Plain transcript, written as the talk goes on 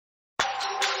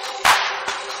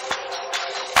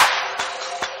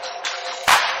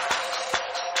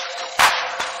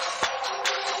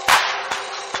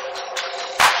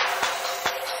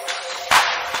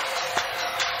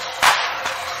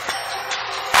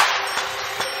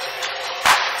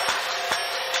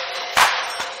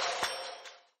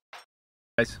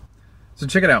Guys, so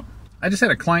check it out. I just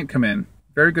had a client come in,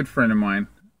 very good friend of mine,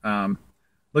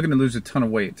 looking to lose a ton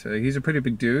of weight. He's a pretty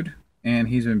big dude, and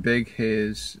he's been big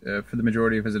for the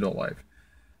majority of his adult life.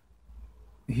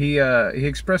 He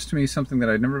expressed to me something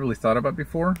that I'd never really thought about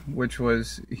before, which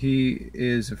was he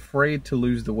is afraid to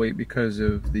lose the weight because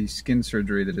of the skin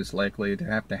surgery that is likely to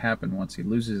have to happen once he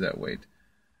loses that weight.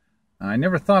 I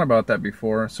never thought about that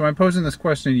before, so I'm posing this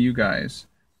question to you guys.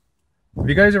 Have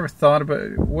you guys ever thought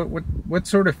about what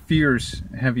sort of fears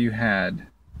have you had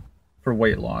for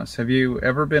weight loss? Have you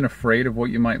ever been afraid of what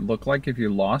you might look like if you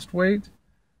lost weight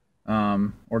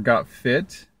or got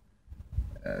fit?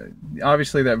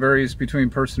 Obviously, that varies between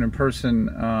person and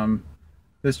person.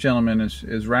 This gentleman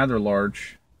is rather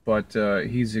large, but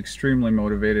he's extremely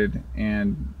motivated,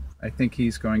 and I think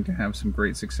he's going to have some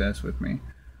great success with me.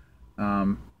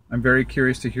 I'm very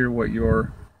curious to hear what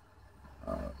your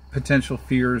potential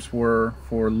fears were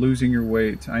for losing your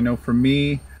weight. I know for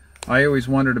me, I always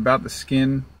wondered about the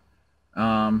skin,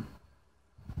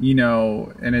 you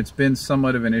know, and it's been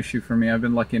somewhat of an issue for me. I've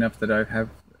been lucky enough that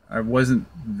I wasn't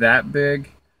that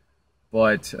big,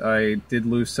 but I did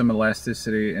lose some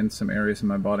elasticity in some areas of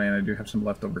my body, and I do have some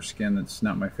leftover skin that's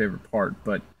not my favorite part.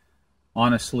 But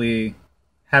honestly,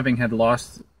 having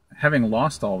lost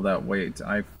all of that weight,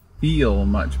 I feel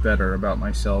much better about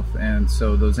myself, and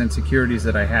so those insecurities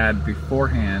that I had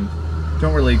beforehand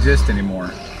don't really exist anymore.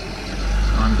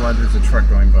 I'm glad there's a truck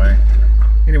going by.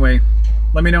 Anyway,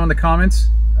 let me know in the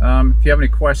comments. If you have any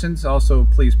questions, also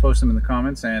please post them in the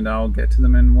comments, and I'll get to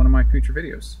them in one of my future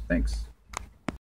videos. Thanks.